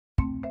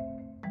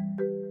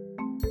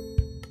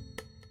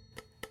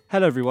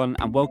Hello everyone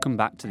and welcome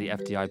back to the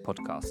fDi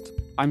podcast.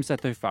 I'm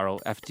Seth O'Farrell,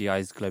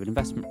 fDi's Global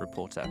Investment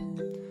Reporter.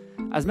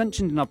 As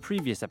mentioned in our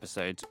previous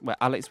episode, where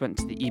Alex went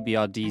to the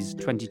EBRD's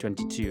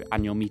 2022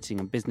 annual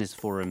meeting and business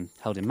forum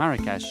held in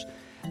Marrakesh,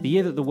 the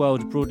year that the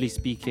world, broadly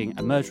speaking,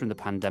 emerged from the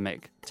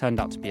pandemic turned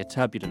out to be a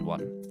turbulent one.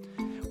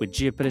 With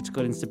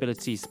geopolitical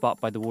instability sparked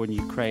by the war in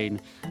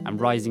Ukraine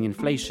and rising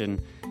inflation,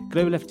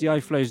 global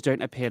FDI flows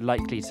don't appear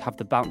likely to have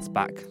the bounce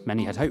back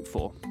many had hoped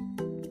for.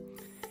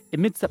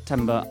 In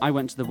mid-September, I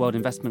went to the World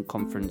Investment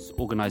Conference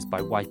organised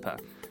by Waipa,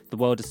 the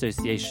World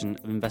Association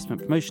of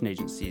Investment Promotion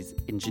Agencies,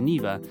 in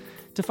Geneva,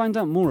 to find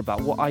out more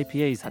about what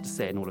IPAs had to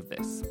say in all of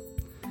this.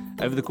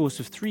 Over the course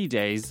of 3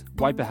 days,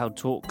 Waipa held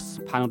talks,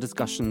 panel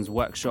discussions,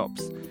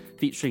 workshops,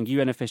 featuring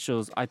UN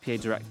officials,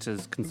 IPA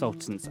directors,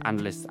 consultants,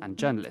 analysts and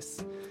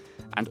journalists.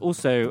 And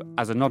also,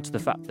 as a nod to the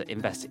fact that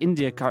Invest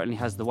India currently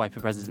has the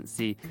Waipa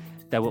presidency,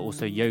 there were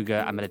also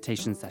yoga and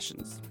meditation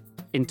sessions.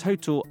 In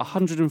total,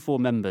 104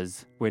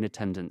 members were in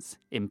attendance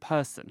in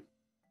person.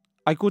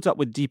 I caught up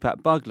with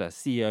Deepak Bagla,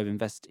 CEO of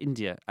Invest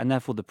India, and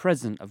therefore the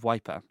president of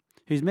Waipa,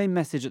 whose main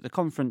message at the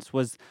conference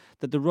was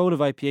that the role of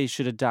IPA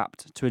should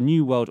adapt to a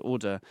new world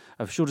order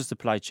of shorter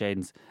supply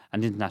chains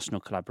and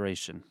international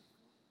collaboration.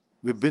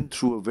 We've been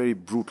through a very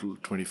brutal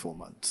 24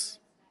 months.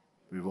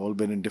 We've all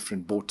been in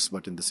different boats,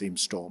 but in the same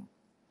storm.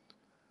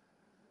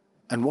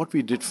 And what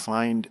we did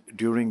find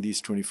during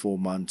these 24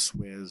 months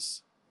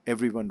was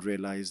everyone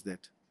realized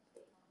that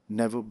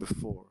never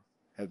before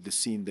have they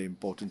seen the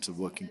importance of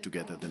working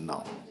together than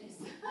now.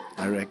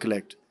 I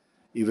recollect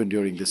even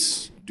during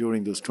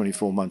those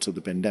 24 months of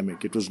the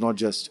pandemic, it was not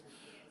just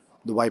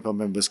the Waipa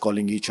members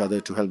calling each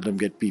other to help them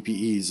get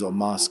PPEs or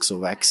masks or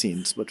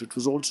vaccines, but it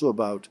was also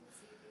about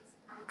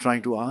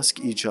trying to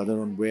ask each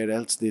other on where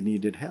else they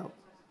needed help.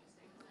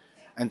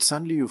 And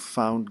suddenly you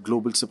found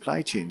global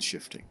supply chains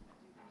shifting.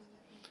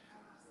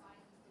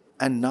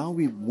 And now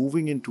we're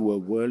moving into a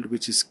world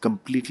which is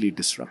completely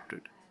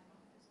disrupted.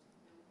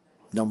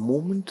 Now, the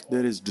moment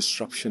there is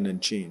disruption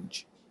and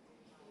change,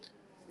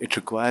 it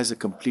requires a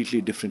completely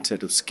different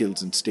set of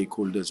skills and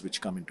stakeholders which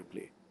come into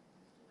play.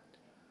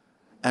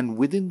 And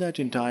within that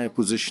entire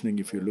positioning,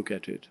 if you look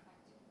at it,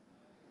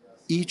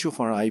 each of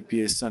our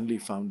IPAs suddenly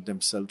found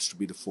themselves to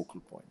be the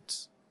focal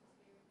points.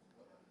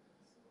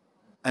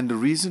 And the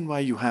reason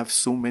why you have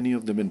so many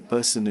of them in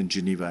person in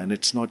Geneva, and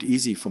it's not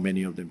easy for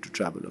many of them to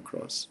travel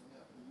across,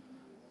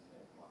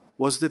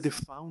 was that they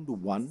found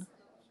one,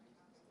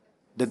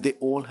 that they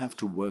all have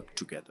to work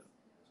together.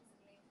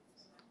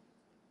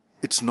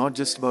 It's not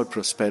just about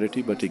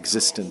prosperity, but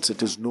existence.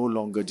 It is no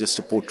longer just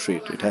a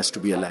portrait. It has to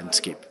be a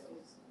landscape.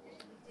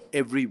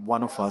 Every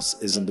one of us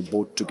is in the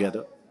boat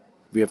together.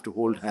 We have to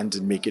hold hands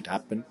and make it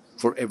happen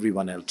for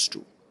everyone else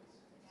too.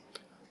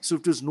 So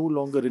it is no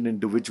longer an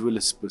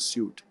individualist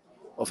pursuit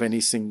of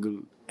any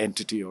single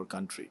entity or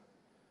country,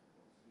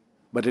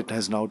 but it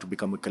has now to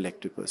become a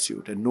collective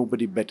pursuit, and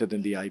nobody better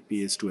than the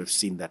IPAs to have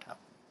seen that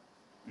happen.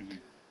 Mm-hmm.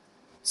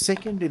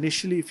 Second,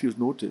 initially, if you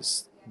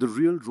notice, the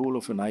real role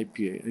of an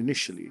IPA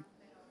initially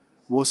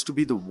was to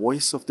be the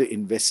voice of the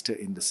investor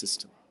in the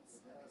system.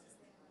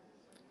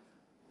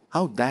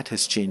 How that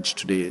has changed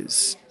today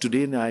is,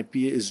 today an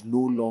IPA is no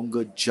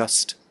longer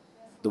just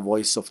the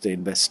voice of the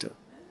investor.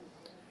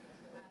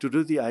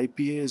 Today the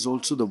IPA is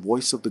also the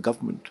voice of the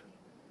government.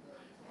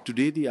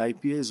 Today the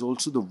IPA is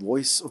also the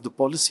voice of the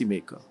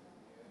policymaker.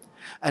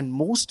 And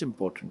most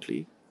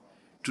importantly,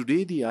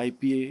 today the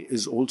IPA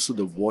is also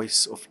the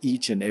voice of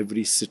each and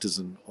every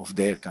citizen of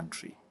their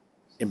country,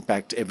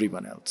 impact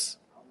everyone else.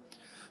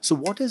 So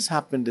what has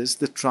happened is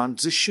the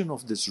transition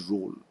of this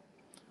role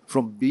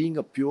from being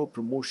a pure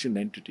promotion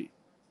entity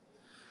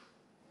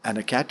and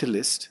a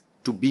catalyst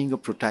to being a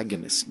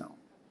protagonist now.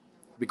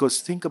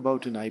 Because think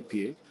about an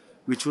IPA,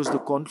 which was the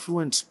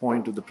confluence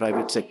point of the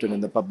private sector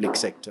and the public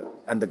sector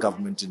and the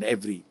government in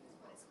every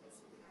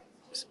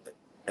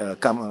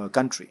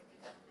country.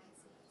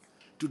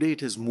 Today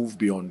it has moved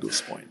beyond those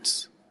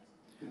points.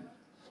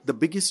 The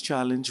biggest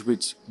challenge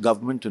which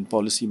government and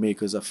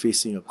policymakers are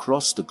facing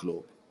across the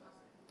globe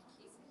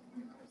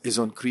is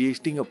on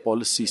creating a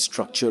policy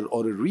structure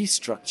or a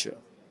restructure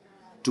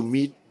to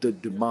meet the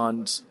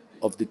demands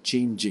of the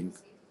changing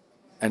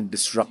and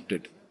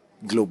disrupted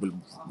global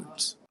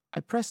movements. I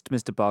pressed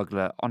Mr.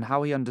 Bagla on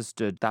how he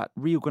understood that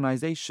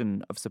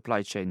reorganisation of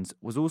supply chains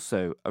was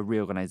also a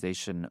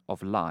reorganisation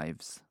of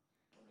lives.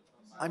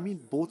 I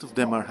mean, both of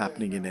them are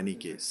happening in any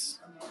case.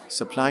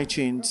 Supply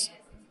chains,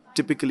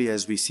 typically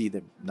as we see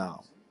them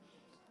now,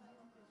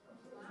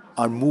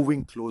 are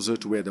moving closer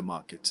to where the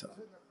markets are.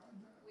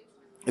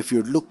 If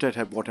you looked at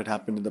what had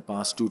happened in the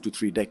past 2 to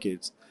 3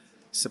 decades,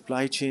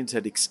 supply chains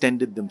had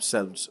extended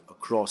themselves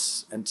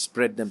across and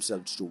spread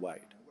themselves too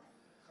wide.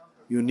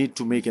 You need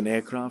to make an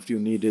aircraft, you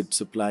needed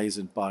supplies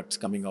and parts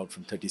coming out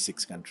from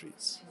 36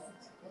 countries.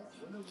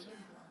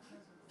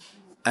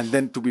 And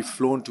then to be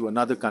flown to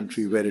another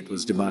country where it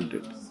was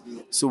demanded.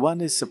 So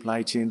one is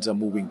supply chains are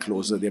moving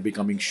closer, they're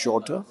becoming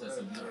shorter,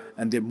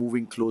 and they're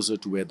moving closer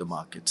to where the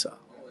markets are.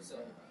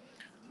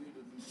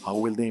 How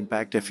will they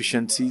impact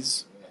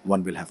efficiencies?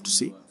 One will have to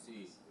see.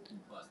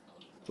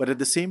 But at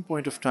the same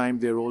point of time,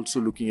 they're also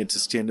looking at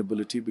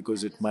sustainability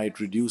because it might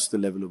reduce the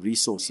level of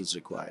resources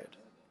required.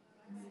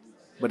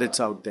 But it's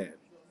out there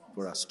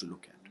for us to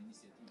look at.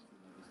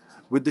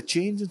 With the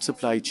change in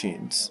supply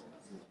chains,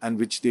 and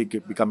which they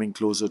get becoming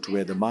closer to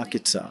where the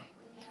markets are,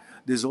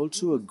 there's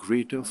also a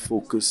greater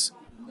focus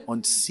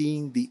on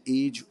seeing the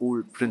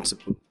age-old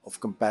principle of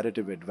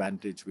comparative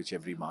advantage which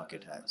every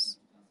market has.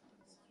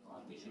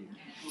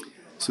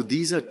 So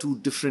these are two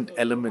different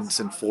elements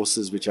and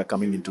forces which are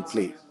coming into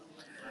play.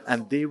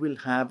 And they will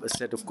have a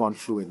set of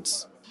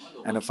confluence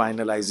and a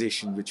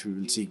finalization which we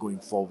will see going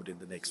forward in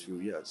the next few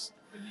years.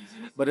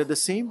 But at the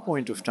same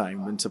point of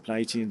time, when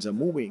supply chains are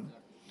moving,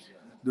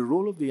 the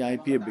role of the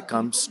IPA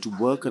becomes to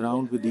work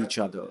around with each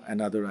other and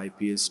other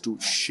IPAs to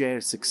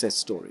share success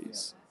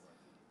stories,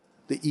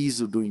 the ease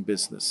of doing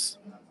business,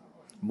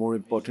 more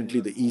importantly,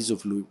 the ease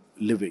of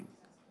living,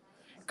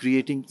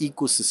 creating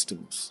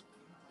ecosystems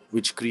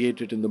which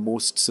create it in the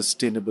most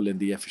sustainable and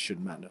the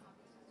efficient manner,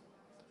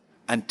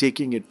 and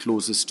taking it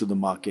closest to the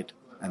market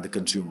and the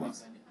consumer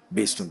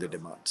based on their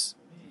demands.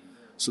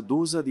 So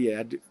those are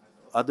the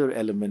other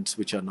elements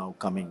which are now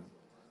coming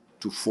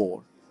to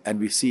fore,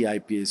 and we see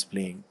IPAs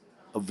playing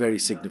a very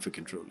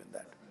significant role in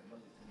that.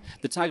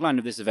 The tagline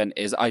of this event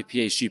is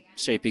IPA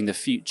shaping the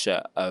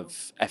future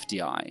of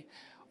FDI.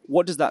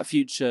 What does that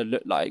future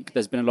look like?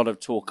 There's been a lot of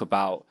talk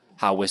about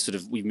how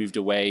we've moved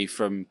away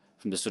from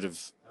the sort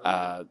of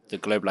the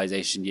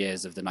globalization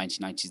years of the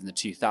 1990s and the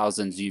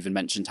 2000s. You even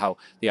mentioned how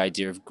the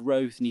idea of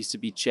growth needs to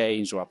be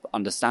changed, or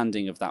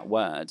understanding of that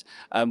word.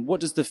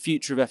 What does the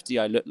future of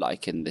FDI look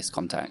like in this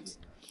context?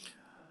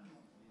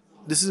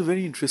 This is a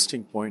very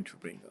interesting point to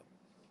bring up,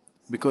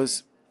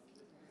 because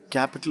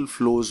capital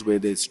flows where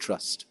there's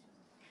trust,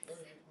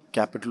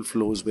 capital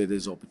flows where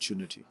there's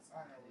opportunity,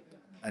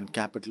 and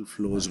capital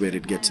flows where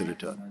it gets a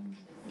return.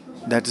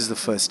 That is the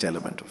first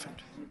element of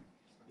it.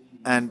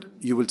 And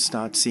you will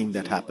start seeing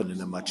that happen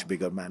in a much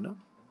bigger manner.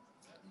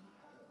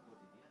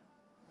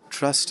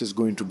 Trust is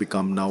going to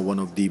become now one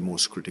of the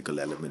most critical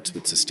elements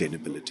with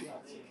sustainability.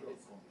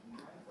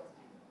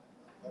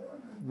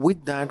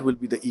 With that will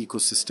be the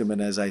ecosystem,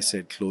 and as I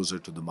said, closer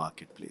to the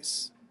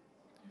marketplace.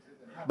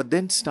 But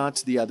then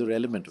starts the other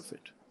element of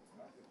it,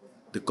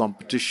 the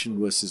competition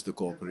versus the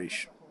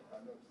cooperation.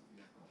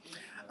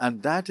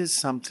 And that is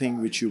something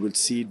which you will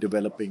see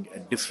developing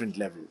at different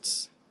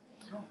levels,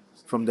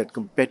 from that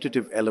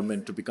competitive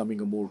element to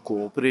becoming a more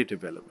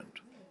cooperative element,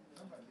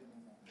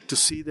 to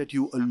see that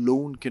you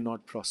alone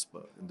cannot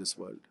prosper in this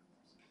world.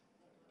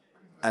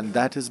 And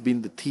that has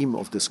been the theme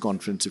of this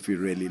conference if you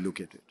really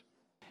look at it.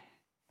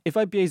 If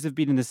IPAs have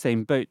been in the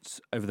same boat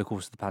over the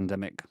course of the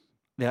pandemic,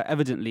 they are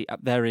evidently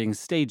at varying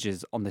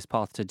stages on this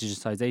path to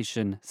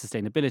digitisation,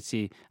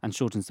 sustainability, and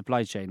shortened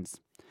supply chains.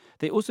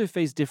 They also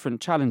face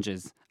different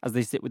challenges as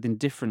they sit within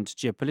different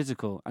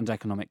geopolitical and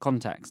economic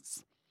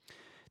contexts.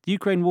 The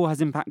Ukraine war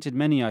has impacted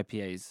many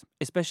IPAs,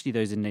 especially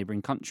those in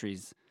neighbouring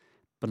countries,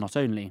 but not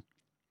only.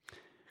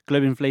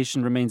 Global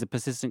inflation remains a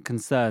persistent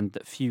concern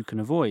that few can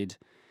avoid,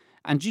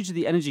 and due to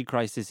the energy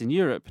crisis in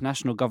Europe,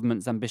 national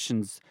governments'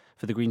 ambitions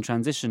for the green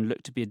transition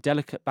look to be a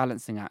delicate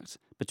balancing act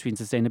between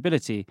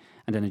sustainability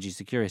and energy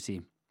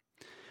security.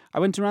 I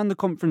went around the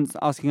conference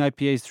asking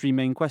IPAs three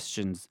main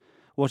questions.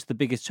 What are the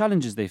biggest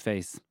challenges they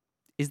face?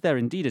 Is there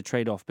indeed a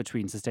trade-off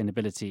between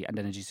sustainability and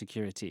energy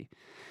security?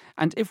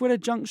 And if we're at a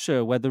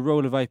juncture where the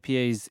role of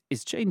IPAs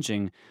is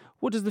changing,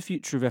 what does the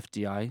future of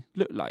FDI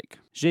look like?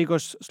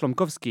 Grzegorz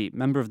Slomkowski,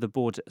 member of the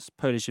board at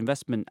Polish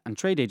Investment and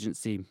Trade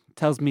Agency,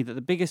 tells me that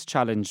the biggest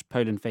challenge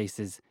Poland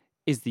faces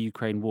is the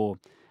Ukraine war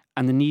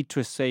and the need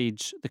to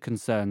assuage the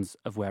concerns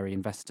of wary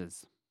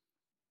investors.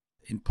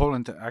 In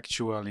Poland,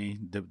 actually,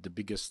 the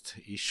biggest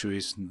issue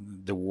is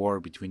the war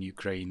between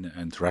Ukraine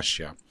and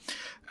Russia.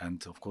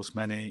 And of course,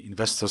 many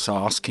investors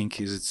are asking,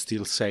 is it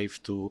still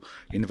safe to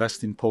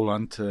invest in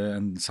Poland?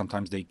 And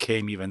sometimes they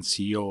came, even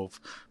CEO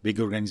of big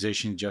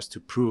organizations, just to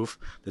prove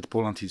that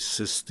Poland is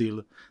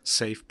still a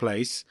safe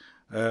place,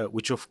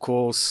 which of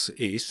course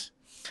is.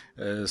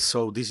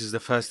 So this is the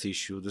first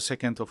issue. The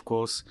second, of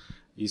course,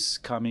 is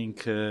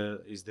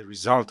the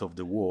result of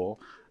the war.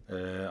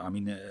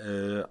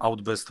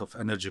 Outburst of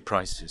energy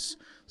prices.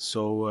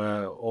 So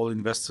all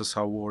investors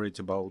are worried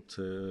about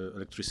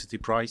electricity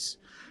price,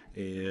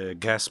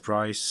 gas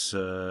price,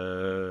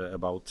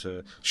 about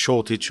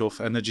shortage of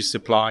energy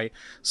supply.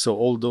 So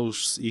all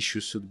those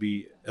issues should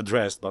be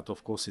addressed. But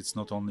of course, it's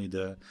not only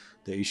the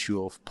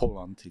issue of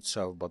Poland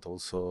itself, but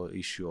also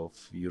issue of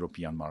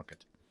European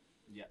market.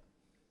 Yeah.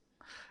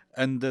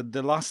 And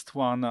the last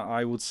one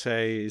I would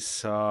say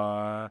is.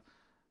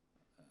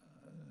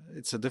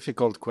 It's a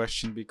difficult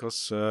question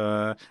because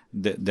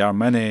there are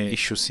many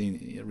issues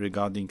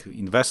regarding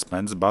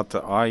investments, but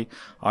I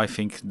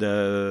think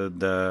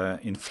the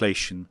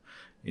inflation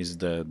is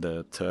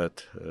the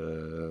third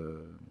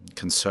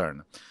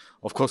concern.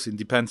 Of course, it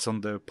depends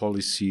on the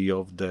policy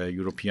of the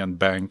European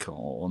Bank,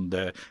 on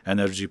the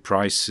energy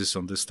prices,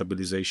 on the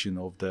stabilization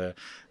of the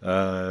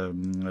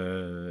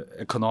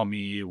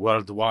economy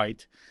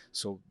worldwide.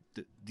 So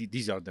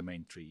these are the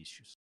main three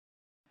issues.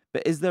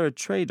 But is there a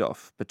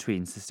trade-off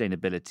between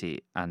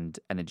sustainability and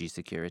energy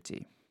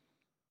security?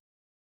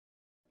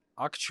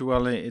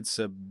 Actually, it's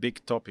a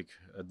big topic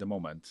at the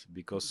moment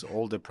because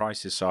all the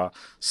prices are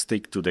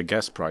stick to the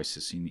gas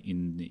prices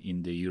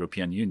in the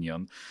European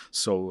Union.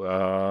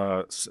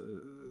 So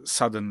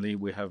suddenly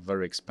we have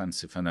very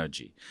expensive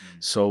energy.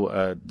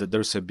 So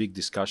there's a big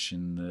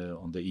discussion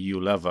on the EU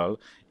level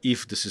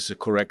if this is a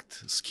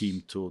correct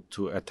scheme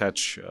to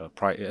attach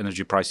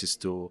energy prices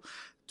to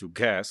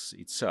gas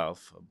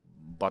itself,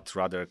 but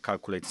rather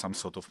calculate some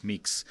sort of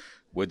mix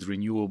with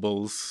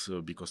renewables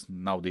because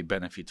now they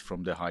benefit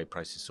from the high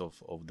prices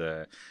of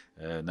the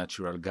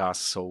natural gas.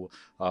 So,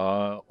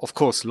 of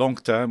course, long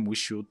term, we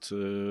should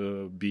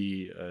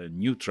be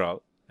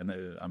neutral and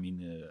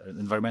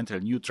environmental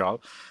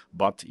neutral,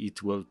 but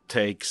it will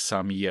take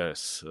some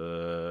years,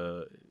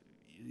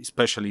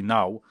 especially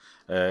now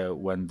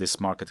when this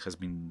market has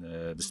been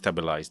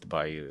destabilized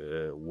by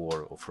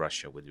war of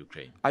Russia with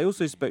Ukraine. I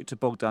also spoke to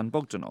Bogdan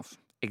Bogdanov,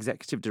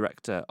 Executive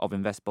Director of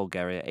Invest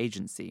Bulgaria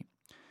Agency,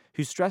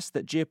 who stressed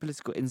that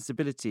geopolitical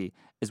instability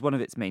is one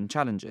of its main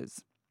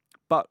challenges.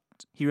 But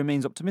he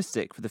remains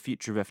optimistic for the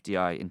future of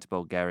FDI into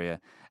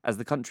Bulgaria as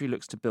the country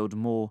looks to build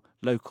more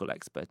local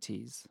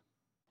expertise.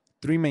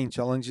 Three main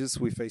challenges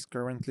we face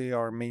currently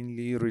are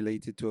mainly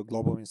related to a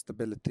global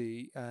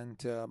instability,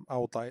 and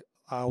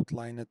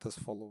outline it as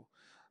follows.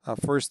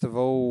 First of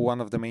all,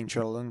 one of the main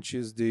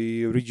challenges is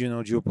the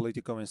regional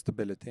geopolitical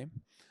instability.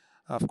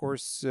 Of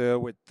course,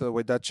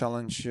 with that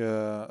challenge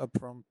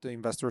upfront, the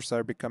investors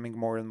are becoming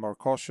more and more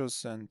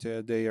cautious, and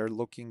they are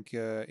looking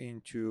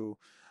into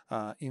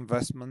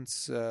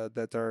investments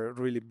that are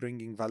really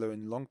bringing value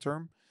in long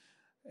term.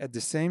 At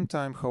the same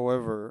time,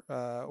 however,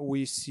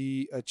 we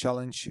see a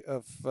challenge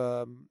of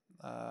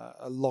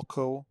a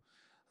local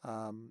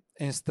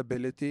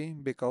instability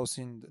because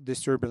in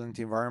this turbulent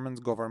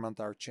environment, governments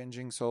are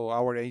changing. So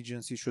our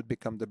agency should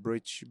become the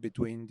bridge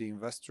between the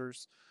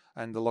investors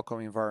and the local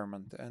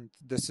environment. And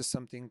this is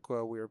something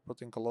we are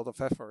putting a lot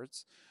of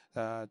efforts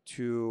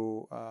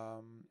to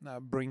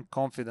bring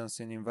confidence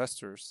in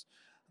investors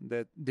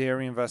that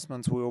their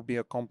investments will be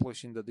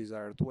accomplished in the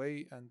desired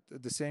way. And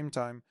at the same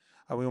time,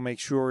 I will make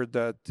sure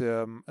that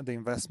the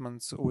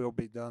investments will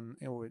be done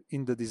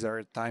in the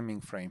desired timing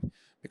frame,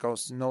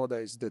 because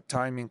nowadays the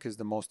timing is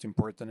the most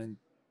important and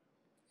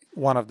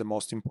one of the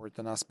most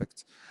important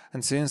aspects.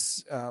 And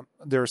since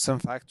there are some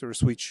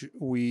factors which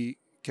we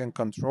can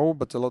control,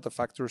 but a lot of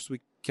factors we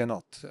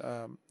cannot,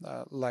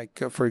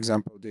 for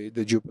example, the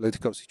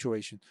geopolitical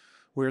situation.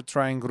 We're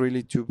trying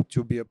really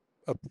to be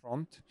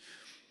upfront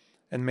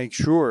and make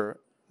sure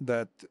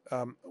that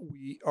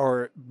we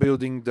are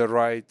building the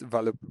right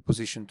value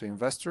proposition to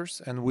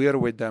investors, and we are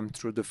with them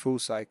through the full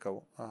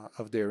cycle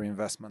of their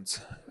investments.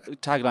 The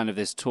tagline of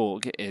this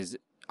talk is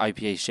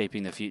IPA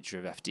shaping the future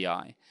of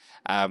FDI.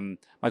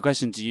 My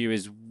question to you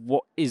is,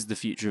 what is the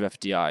future of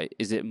FDI?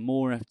 Is it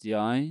more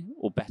FDI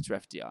or better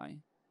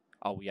FDI?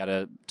 Are we at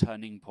a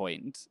turning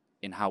point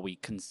in how we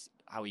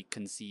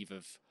conceive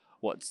of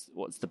what's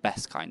the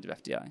best kind of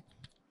FDI?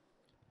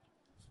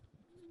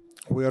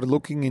 We are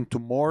looking into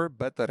more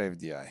better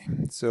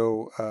FDI.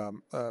 So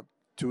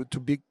to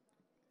be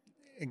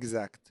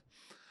exact,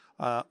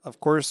 of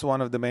course,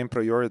 one of the main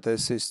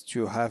priorities is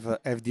to have a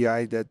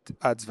FDI that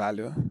adds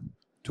value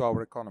to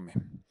our economy.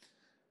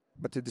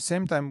 But at the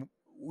same time,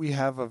 we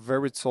have a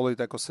very solid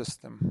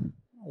ecosystem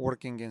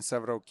working in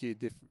several key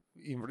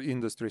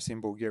industries in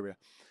Bulgaria.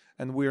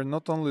 And we are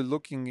not only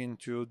looking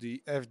into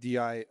the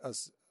FDI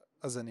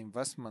as an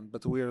investment,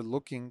 but we are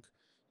looking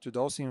to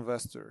those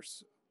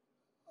investors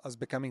as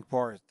becoming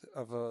part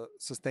of a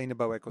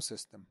sustainable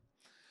ecosystem.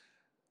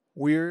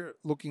 We're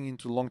looking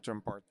into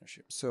long-term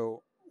partnerships.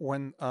 So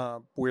when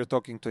we're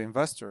talking to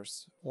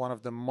investors, one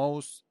of the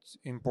most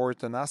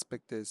important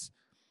aspects is,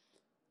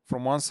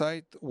 from one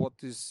side, what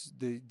is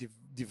the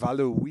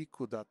value we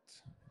could add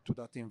to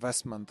that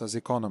investment as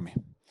economy?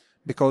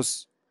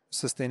 Because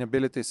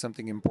sustainability is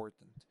something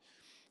important.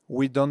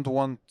 We don't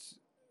want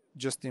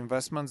just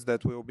investments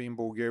that will be in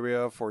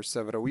Bulgaria for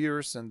several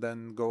years and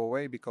then go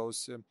away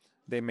because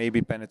they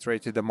maybe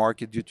penetrated the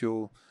market due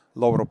to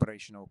lower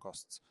operational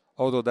costs.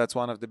 Although that's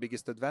one of the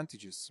biggest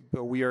advantages.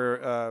 But we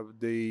are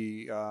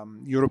the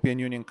European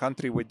Union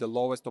country with the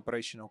lowest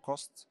operational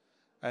costs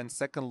and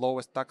second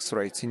lowest tax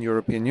rates in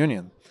European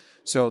Union.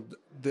 So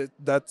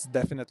that's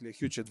definitely a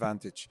huge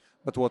advantage.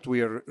 But what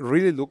we are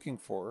really looking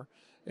for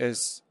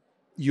is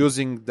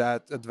using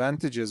that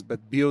advantages,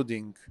 but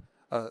building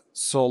a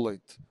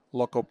solid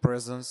local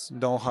presence,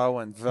 know-how,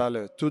 and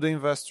value to the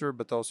investor,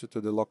 but also to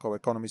the local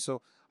economy.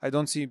 So I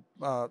don't see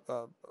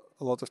a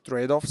lot of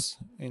trade-offs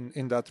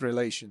in that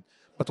relation.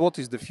 But what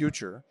is the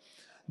future?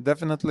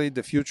 Definitely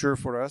the future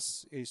for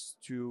us is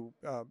to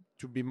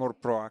be more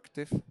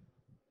proactive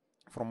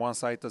from one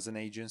side as an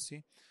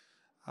agency.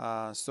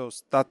 So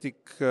static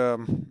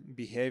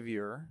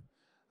behavior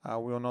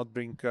will not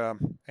bring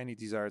any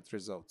desired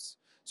results.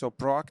 So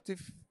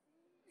proactive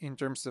in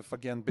terms of,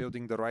 again,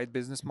 building the right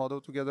business model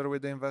together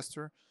with the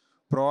investor,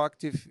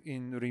 proactive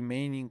in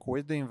remaining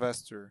with the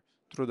investor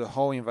through the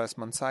whole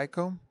investment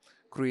cycle,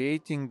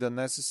 creating the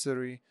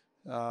necessary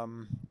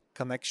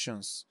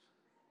connections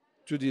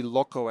to the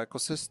local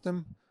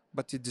ecosystem,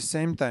 but at the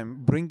same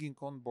time bringing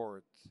on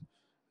board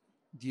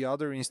the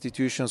other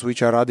institutions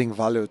which are adding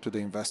value to the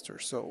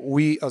investors. So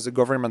we as a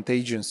government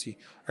agency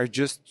are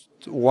just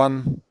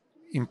one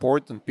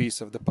important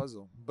piece of the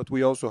puzzle, but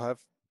we also have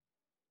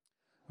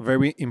a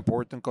very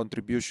important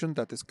contribution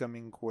that is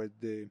coming with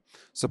the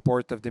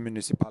support of the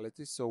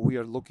municipalities. So we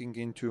are looking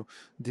into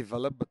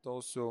develop, but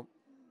also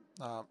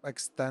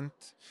extend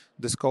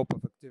the scope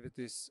of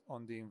activities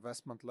on the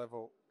investment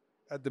level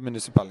at the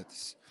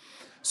municipalities,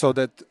 so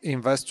that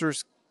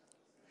investors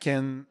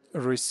can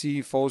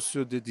receive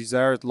also the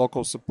desired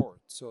local support.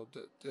 So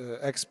the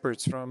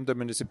experts from the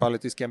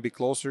municipalities can be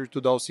closer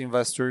to those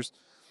investors.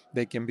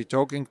 They can be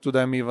talking to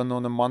them even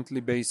on a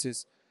monthly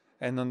basis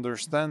and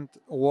understand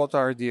what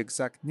are the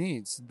exact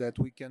needs that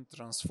we can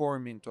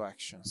transform into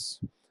actions.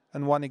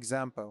 And one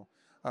example,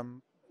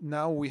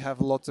 now we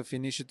have lots of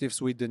initiatives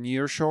with the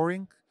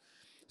nearshoring.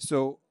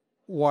 So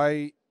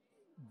why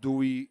do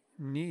we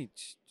need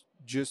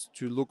just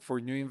to look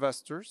for new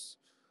investors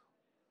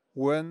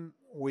when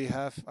we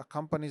have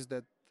companies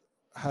that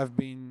have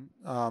been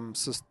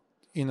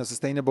in a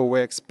sustainable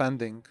way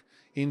expanding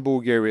in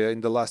Bulgaria in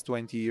the last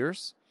 20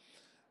 years?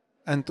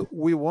 And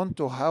we want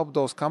to help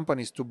those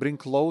companies to bring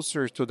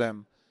closer to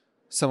them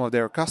some of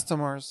their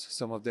customers,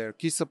 some of their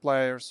key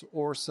suppliers,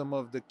 or some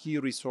of the key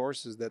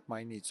resources that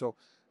might need. So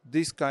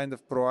this kind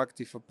of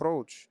proactive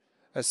approach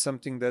is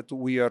something that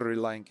we are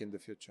relying in the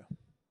future.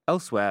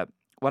 Elsewhere,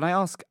 when I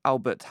ask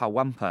Albert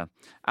Hawampa,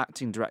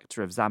 Acting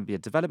Director of Zambia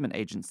Development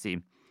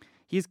Agency,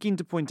 he is keen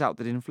to point out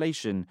that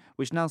inflation,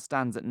 which now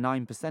stands at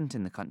 9%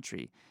 in the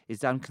country, is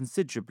down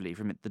considerably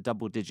from the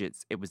double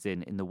digits it was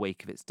in the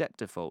wake of its debt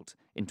default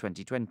in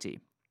 2020.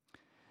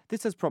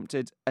 This has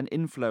prompted an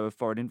inflow of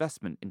foreign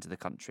investment into the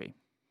country.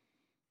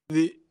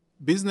 The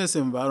business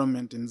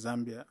environment in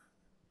Zambia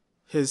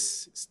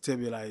has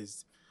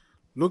stabilized.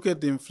 Look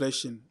at the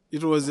inflation.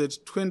 It was at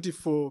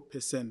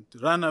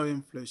 24%, runaway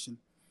inflation.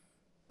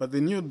 But the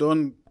new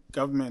Dawn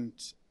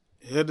government,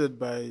 headed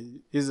by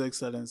His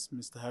Excellency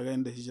Mr.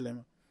 Hakainde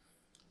Hichilema,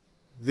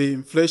 the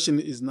inflation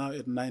is now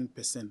at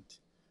 9%.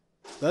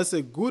 That's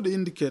a good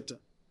indicator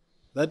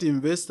that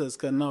investors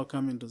can now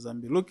come into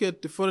Zambia. Look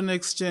at the foreign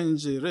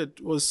exchange rate.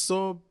 It was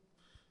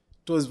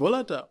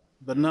volatile,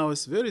 but now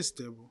it's very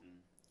stable.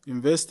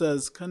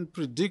 Investors can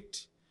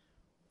predict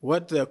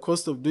what their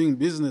cost of doing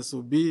business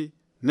will be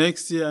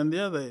next year and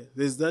the other year.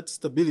 There's that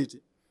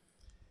stability.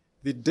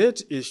 The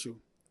debt issue,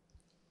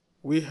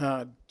 we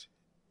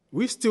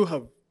still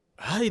have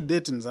high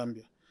debt in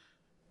Zambia,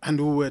 and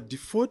we were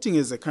defaulting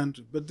as a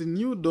country. But the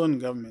new Dawn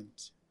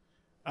government,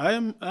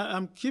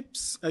 I keep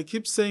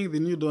saying the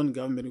new Dawn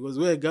government because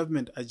we're a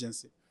government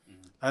agency,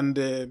 and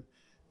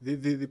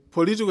the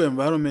political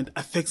environment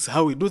affects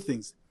how we do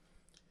things.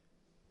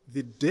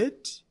 The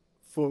debt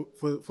for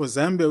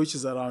Zambia, which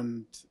is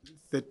around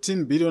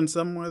 13 billion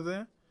somewhere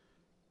there,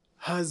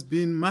 has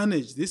been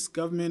managed. This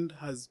government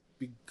has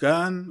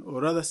begun,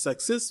 or rather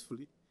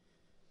successfully,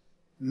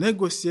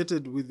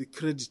 negotiated with the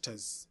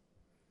creditors,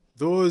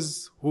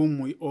 those whom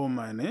we owe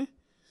money,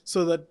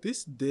 so that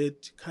this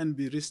debt can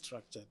be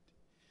restructured.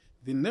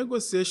 The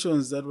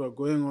negotiations that were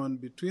going on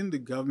between the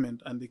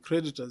government and the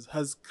creditors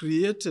has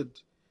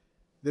created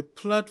the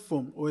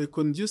platform or a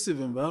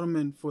conducive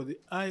environment for the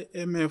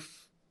IMF,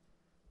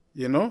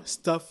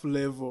 staff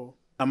level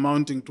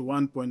amounting to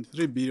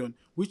 1.3 billion,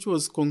 which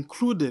was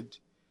concluded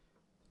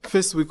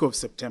first week of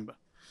September.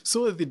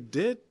 So the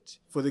debt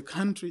for the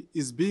country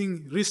is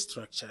being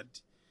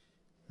restructured,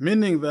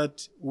 meaning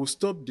that we'll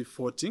stop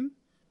defaulting,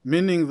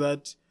 meaning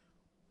that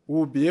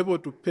we'll be able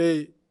to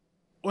pay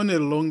on a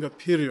longer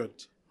period,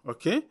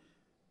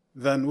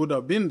 than would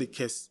have been the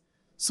case.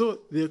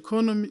 So the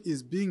economy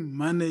is being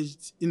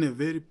managed in a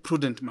very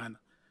prudent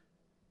manner,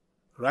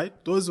 right?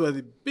 Those were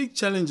the big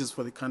challenges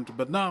for the country,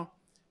 but now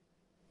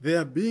they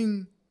are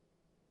being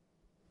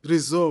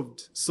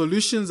resolved.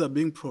 Solutions are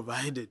being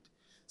provided.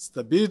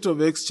 Stability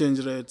of exchange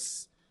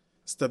rates,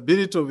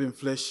 stability of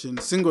inflation,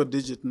 single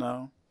digit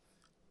now,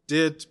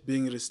 debt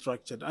being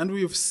restructured. And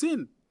we've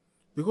seen,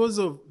 because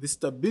of the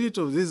stability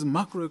of these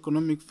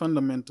macroeconomic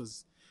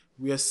fundamentals,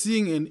 we are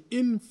seeing an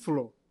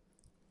inflow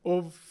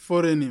of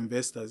foreign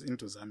investors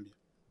into Zambia.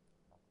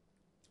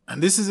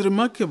 And this is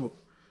remarkable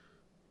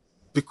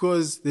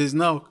because there's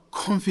now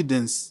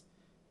confidence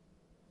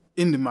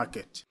in the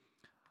market.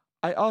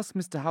 I asked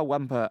Mr.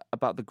 Hawampa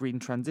about the green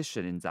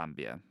transition in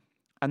Zambia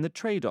and the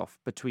trade-off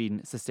between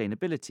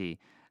sustainability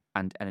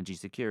and energy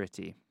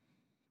security.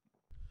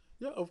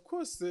 Yeah, of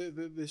course,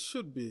 there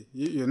should be.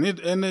 You need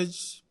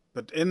energy,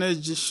 but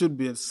energy should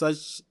be in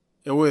such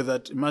a way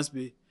that it must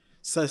be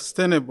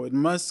sustainable. It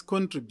must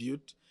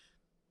contribute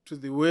to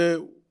the way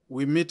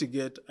we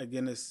mitigate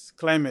against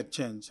climate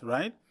change,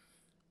 right?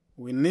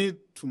 We need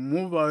to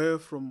move away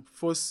from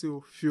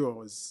fossil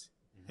fuels,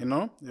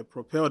 the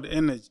propelled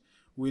energy.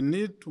 We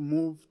need to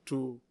move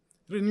to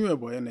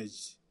renewable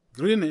energy,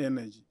 green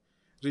energy,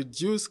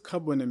 reduce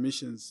carbon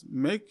emissions,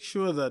 make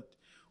sure that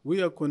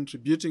we are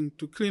contributing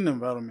to clean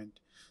environment.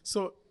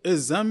 So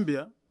as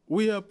Zambia,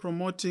 we are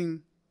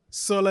promoting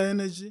solar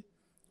energy,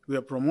 we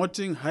are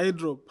promoting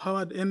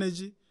hydro-powered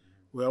energy,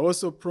 we are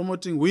also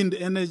promoting wind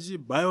energy,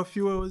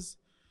 biofuels.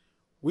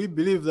 We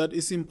believe that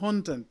it's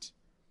important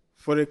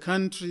for a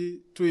country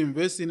to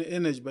invest in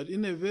energy, but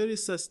in a very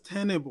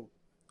sustainable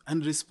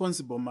and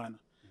responsible manner.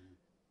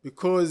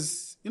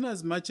 Because in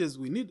as much as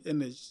we need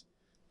energy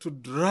to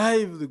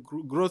drive the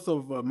growth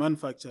of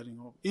manufacturing,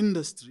 of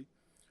industry,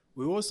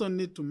 we also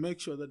need to make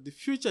sure that the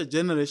future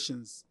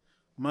generations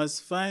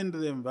must find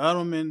the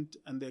environment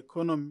and the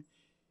economy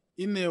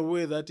in a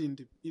way that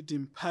it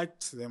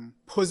impacts them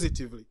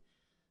positively.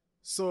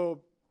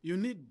 So you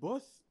need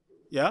both,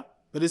 yeah?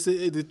 But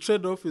the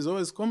trade-off is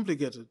always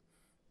complicated.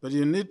 But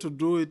you need to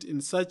do it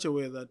in such a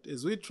way that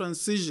as we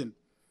transition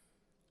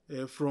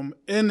from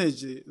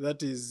energy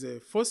that is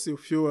fossil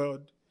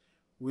fueled,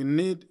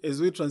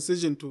 as we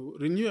transition to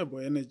renewable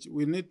energy,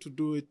 we need to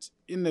do it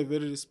in a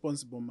very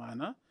responsible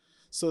manner,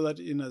 so that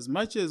in as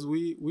much as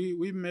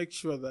we make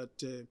sure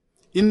that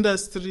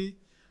industry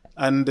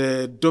and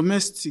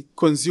domestic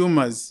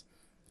consumers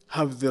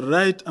have the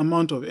right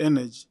amount of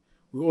energy,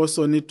 we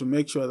also need to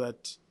make sure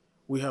that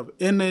we have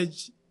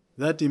energy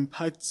that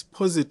impacts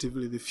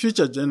positively the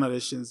future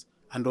generations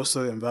and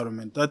also the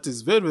environment. That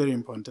is very, very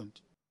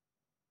important.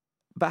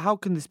 But how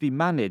can this be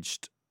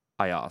managed,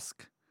 I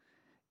ask?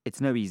 It's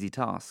no easy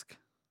task.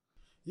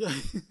 Yeah,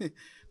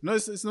 no,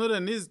 it's not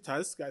an easy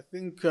task. I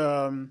think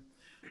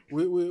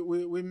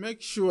we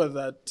make sure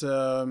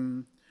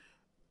that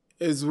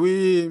as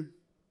we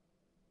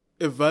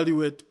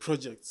evaluate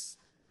projects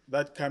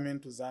that come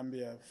into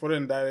Zambia,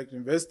 foreign direct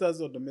investors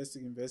or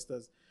domestic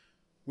investors,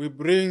 we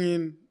bring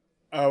in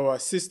our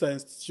sister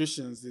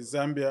institutions, the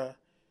Zambia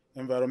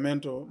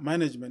Environmental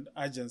Management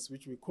Agency,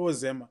 which we call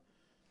ZEMA,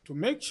 to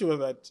make sure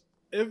that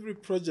every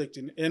project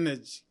in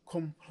energy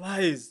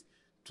complies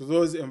to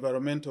those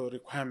environmental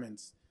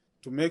requirements,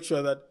 to make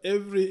sure that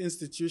every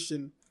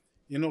institution,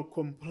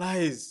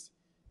 complies,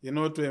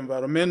 to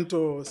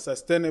environmental,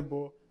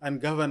 sustainable,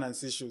 and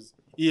governance issues,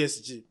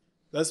 ESG.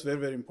 That's very,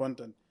 very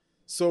important.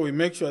 So we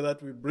make sure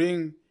that we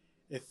bring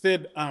a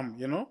third arm,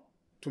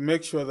 to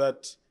make sure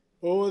that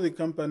all the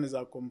companies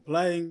are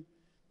complying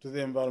to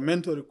the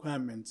environmental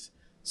requirements,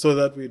 so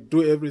that we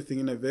do everything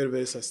in a very,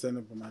 very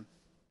sustainable manner.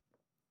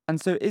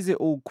 And so is it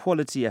all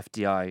quality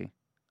FDI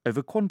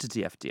over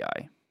quantity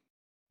FDI?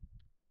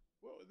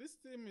 Well, this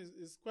theme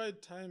is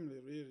quite timely,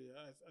 really.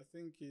 I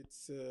think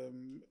it's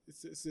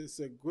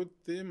a good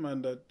theme,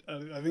 and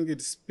I think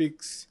it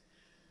speaks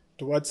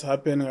to what's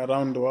happening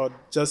around the world,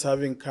 just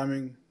having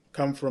come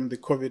from the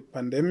COVID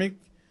pandemic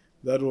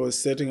that was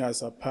setting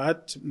us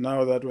apart.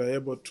 Now that we're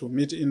able to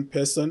meet in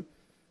person,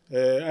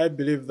 I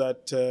believe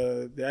that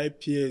the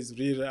IPAs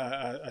really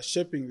are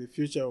shaping the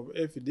future of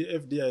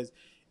FDIs.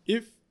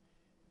 If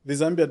the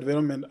Zambia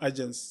Development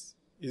Agency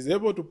is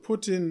able to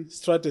put in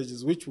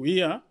strategies, which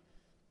we are,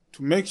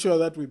 to make sure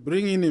that we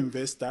bring in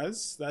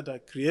investors that are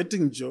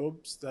creating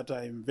jobs, that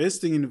are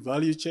investing in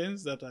value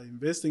chains, that are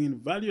investing in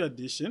value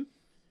addition,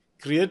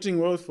 creating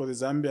wealth for the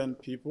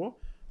Zambian people,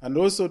 and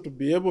also to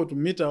be able to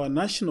meet our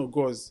national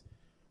goals,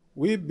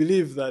 we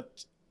believe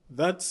that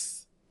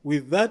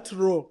with that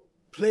role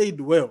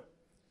played well,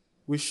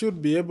 we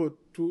should be able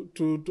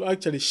to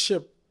actually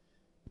shape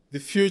the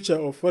future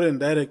of foreign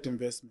direct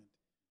investment.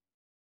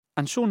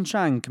 And Sean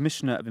Chang,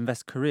 Commissioner of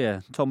Invest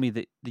Korea, told me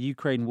that the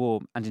Ukraine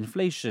war and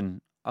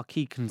inflation are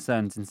key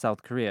concerns in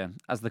South Korea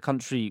as the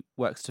country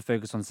works to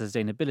focus on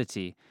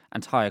sustainability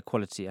and higher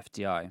quality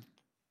FDI.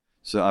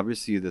 So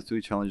obviously the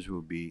three challenges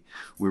will be,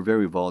 we're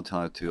very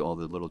volatile to all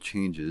the little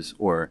changes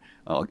or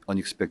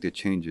unexpected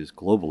changes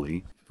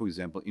globally. For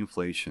example,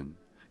 inflation,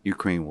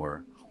 Ukraine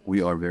war,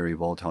 we are very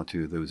volatile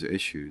to those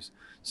issues.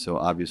 So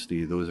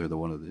obviously those are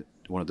one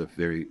of the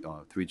very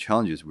three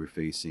challenges we're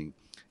facing.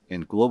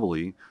 And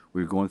globally,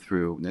 we're going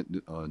through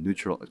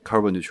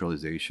carbon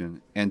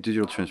neutralization and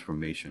digital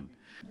transformation.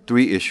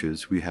 Three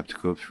issues we have to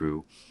go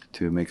through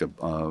to make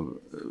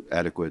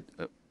adequate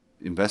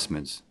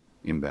investments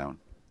inbound.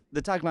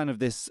 The tagline of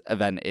this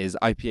event is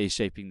IPA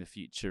shaping the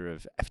future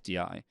of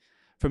FDI.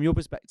 From your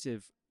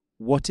perspective,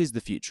 what is the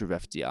future of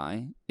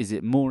FDI? Is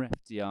it more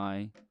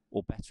FDI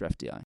or better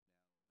FDI?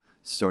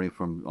 Starting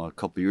from a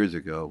couple of years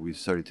ago, we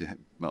started to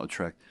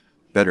attract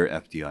better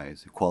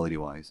FDIs,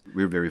 quality-wise.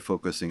 We're very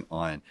focusing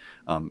on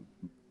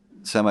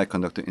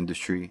semiconductor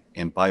industry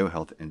and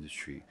biohealth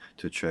industry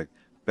to attract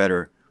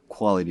better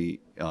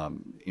quality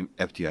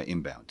FDI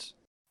inbounds.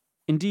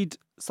 Indeed,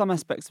 some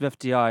aspects of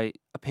FDI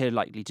appear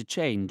likely to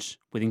change,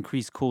 with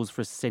increased calls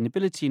for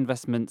sustainability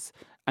investments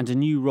and a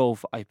new role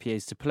for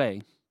IPAs to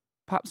play,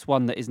 perhaps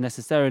one that is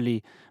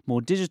necessarily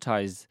more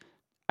digitised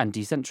and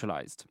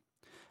decentralised.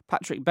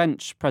 Patrick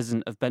Bench,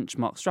 president of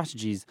Benchmark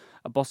Strategies,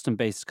 a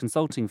Boston-based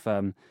consulting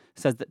firm,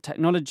 says that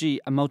technology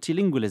and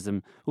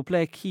multilingualism will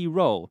play a key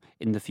role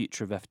in the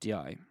future of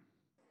FDI.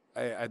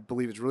 I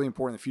believe it's really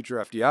important the future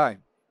of FDI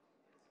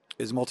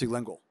is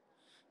multilingual.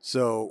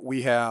 So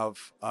we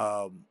have,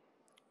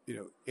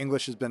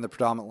 English has been the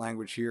predominant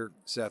language here,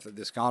 Seth, at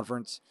this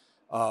conference.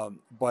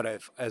 But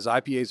as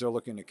IPAs are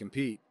looking to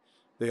compete,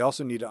 they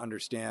also need to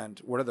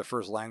understand what are the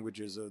first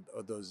languages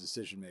of those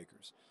decision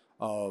makers,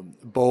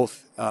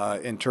 both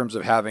in terms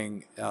of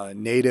having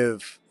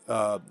native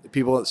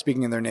people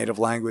speaking in their native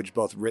language,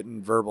 both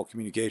written, verbal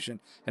communication,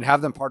 and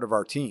have them part of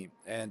our team.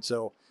 And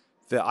so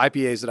the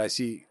IPAs that I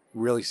see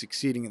really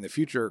succeeding in the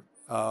future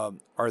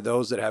are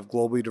those that have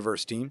globally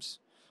diverse teams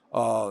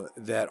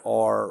that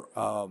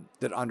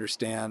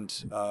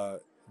understand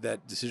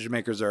that decision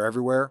makers are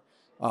everywhere,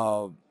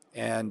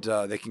 and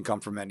they can come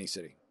from any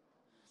city.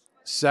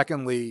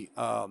 Secondly,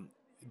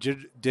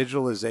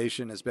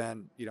 digitalization has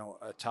been,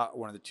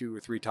 one of the 2 or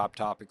 3 top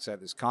topics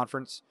at this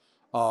conference.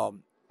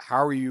 How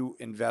are you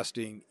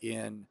investing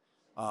in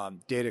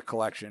data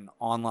collection,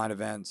 online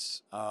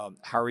events? How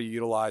are you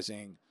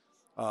utilizing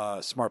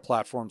smart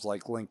platforms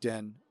like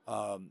LinkedIn,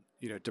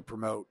 to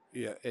promote,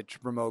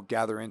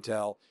 gather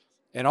intel,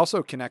 and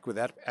also connect with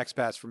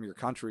expats from your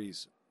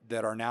countries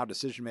that are now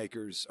decision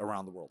makers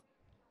around the world?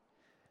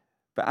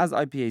 But as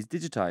IPAs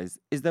digitize,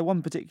 is there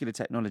one particular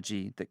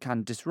technology that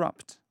can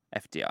disrupt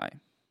fDi?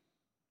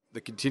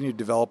 The continued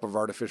development of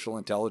artificial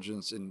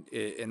intelligence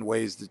in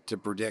ways to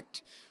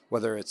predict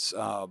whether it's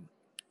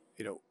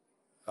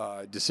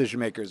decision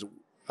makers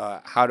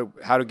how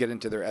to get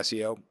into their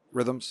SEO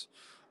rhythms.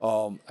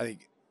 I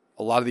think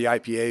a lot of the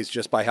IPAs,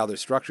 just by how they're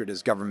structured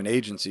as government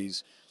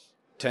agencies,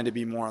 tend to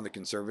be more on the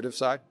conservative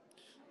side.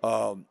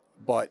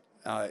 But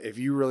if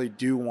you really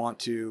do want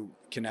to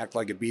connect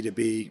like a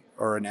B2B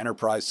or an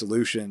enterprise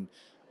solution,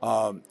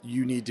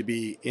 you need to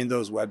be in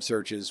those web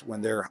searches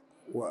when they're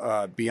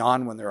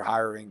beyond when they're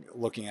hiring,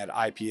 looking at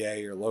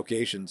IPA or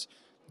locations.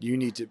 You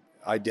need to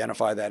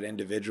identify that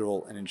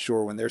individual and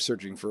ensure when they're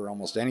searching for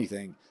almost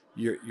anything,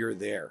 you're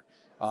there.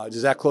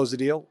 Does that close the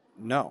deal?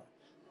 No.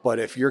 But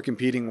if you're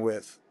competing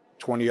with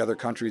 20 other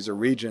countries or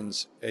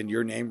regions and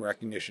your name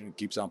recognition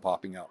keeps on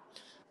popping up.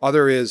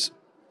 Other is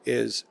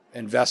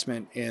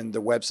investment in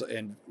the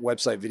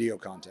website video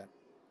content.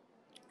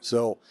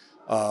 So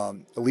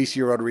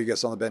Alicia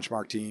Rodriguez on the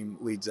Benchmark team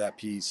leads that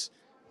piece.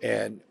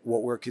 And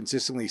what we're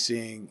consistently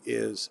seeing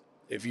is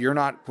if you're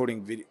not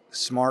putting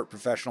smart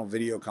professional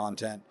video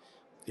content,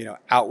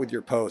 out with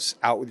your posts,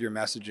 out with your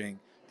messaging,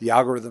 the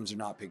algorithms are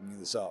not picking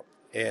this up.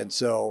 And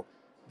so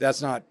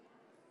that's an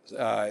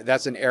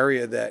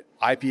area that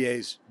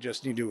IPAs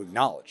just need to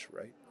acknowledge,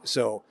 right?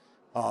 So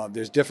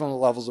there's different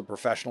levels of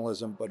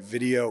professionalism, but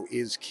video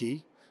is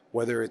key,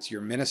 whether it's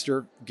your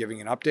minister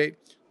giving an update,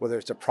 whether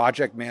it's a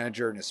project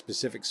manager in a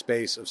specific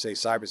space of, say,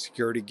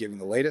 cybersecurity giving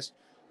the latest,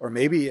 or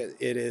maybe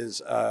it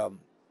is a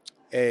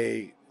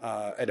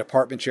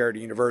department chair at a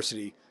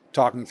university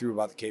talking through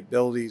about the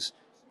capabilities.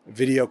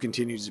 Video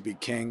continues to be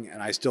king,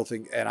 and I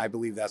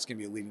believe that's going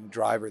to be a leading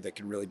driver that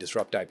can really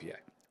disrupt IPA.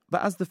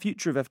 But as the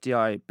future of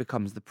FDI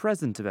becomes the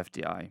present of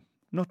FDI,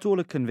 not all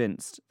are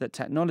convinced that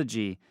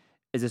technology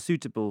is a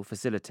suitable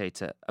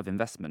facilitator of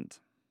investment.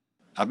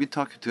 I've been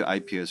talking to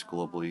IPAs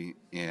globally,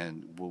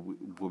 and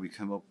what we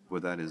come up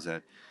with that is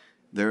that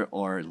there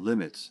are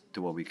limits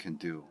to what we can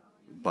do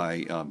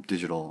by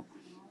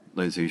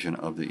digitalization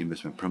of the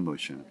investment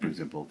promotion, for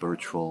example,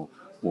 virtual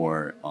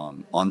or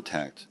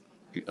on-tech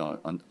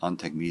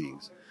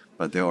meetings.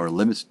 But there are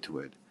limits to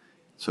it.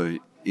 So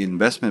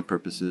investment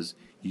purposes,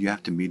 you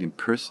have to meet in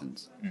person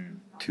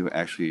to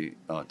actually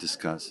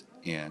discuss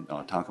and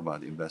talk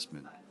about the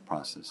investment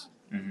process.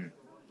 Mm-hmm.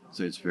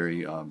 So it's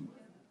very,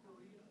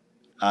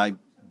 I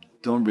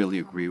don't really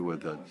agree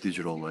with the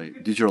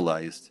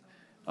digitalized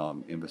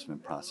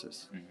investment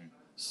process. Mm-hmm.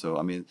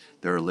 So,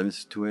 there are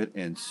limits to it,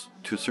 and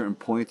to a certain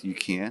point you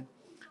can,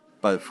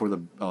 but for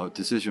the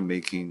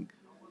decision-making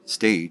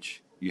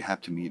stage, you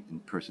have to meet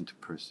in person to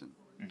person.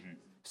 Mm-hmm.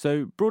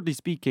 So, broadly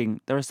speaking,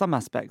 there are some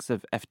aspects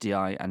of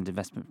FDI and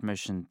investment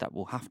promotion that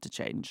will have to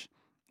change.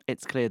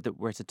 It's clear that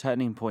we're at a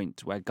turning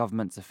point where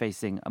governments are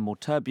facing a more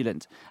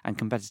turbulent and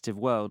competitive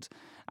world,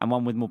 and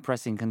one with more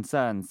pressing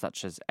concerns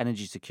such as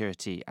energy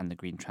security and the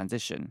green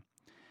transition.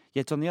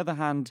 Yet, on the other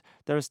hand,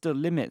 there are still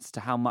limits to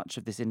how much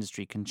of this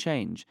industry can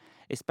change,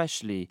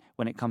 especially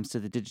when it comes to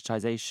the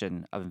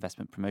digitization of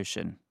investment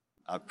promotion.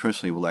 I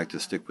personally would like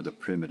to stick with the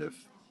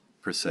primitive,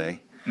 per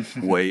se,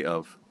 way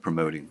of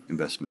promoting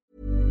investment.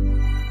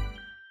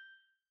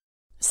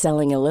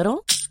 Selling a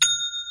little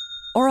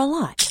or a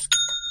lot?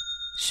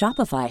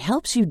 Shopify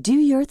helps you do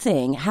your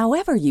thing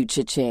however you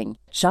cha-ching.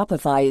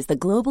 Shopify is the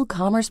global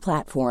commerce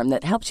platform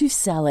that helps you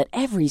sell at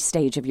every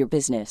stage of your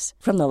business.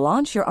 From the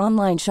launch your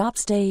online shop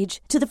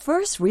stage to the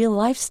first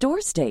real-life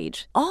store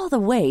stage, all the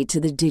way to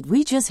the did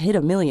we just hit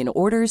a million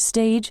orders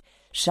stage.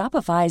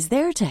 Shopify is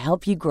there to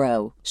help you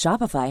grow.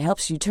 Shopify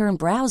helps you turn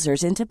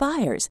browsers into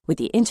buyers with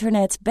the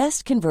internet's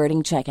best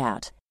converting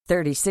checkout.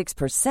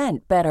 36%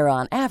 better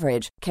on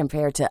average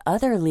compared to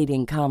other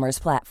leading commerce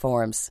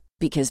platforms.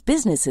 Because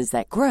businesses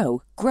that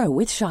grow, grow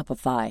with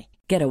Shopify.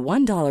 Get a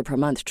 $1 per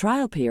month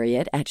trial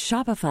period at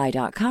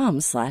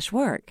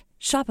shopify.com/work.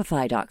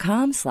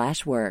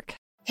 Shopify.com/work.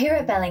 Here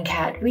at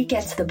Bellingcat, we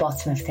get to the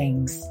bottom of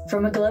things.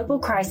 From a global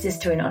crisis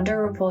to an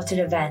underreported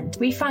event,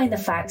 we find the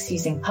facts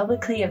using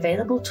publicly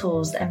available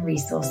tools and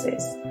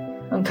resources,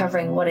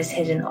 uncovering what is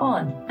hidden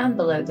on and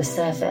below the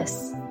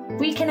surface.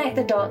 We connect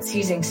the dots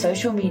using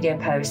social media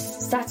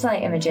posts,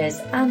 satellite images,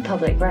 and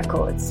public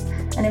records,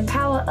 and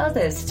empower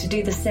others to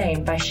do the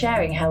same by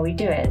sharing how we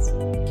do it.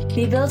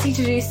 The ability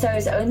to do so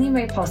is only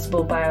made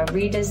possible by our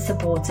readers,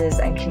 supporters,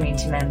 and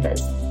community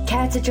members.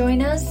 Care to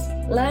join us?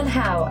 Learn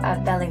how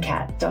at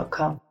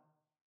bellingcat.com.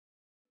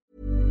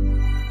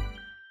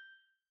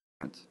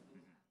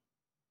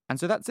 And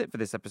so that's it for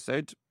this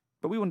episode,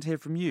 but we want to hear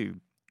from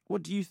you.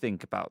 What do you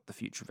think about the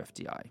future of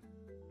FDI?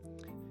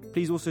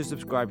 Please also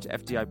subscribe to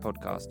FDI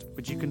Podcast,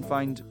 which you can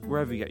find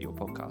wherever you get your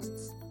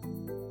podcasts.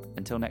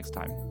 Until next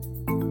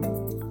time.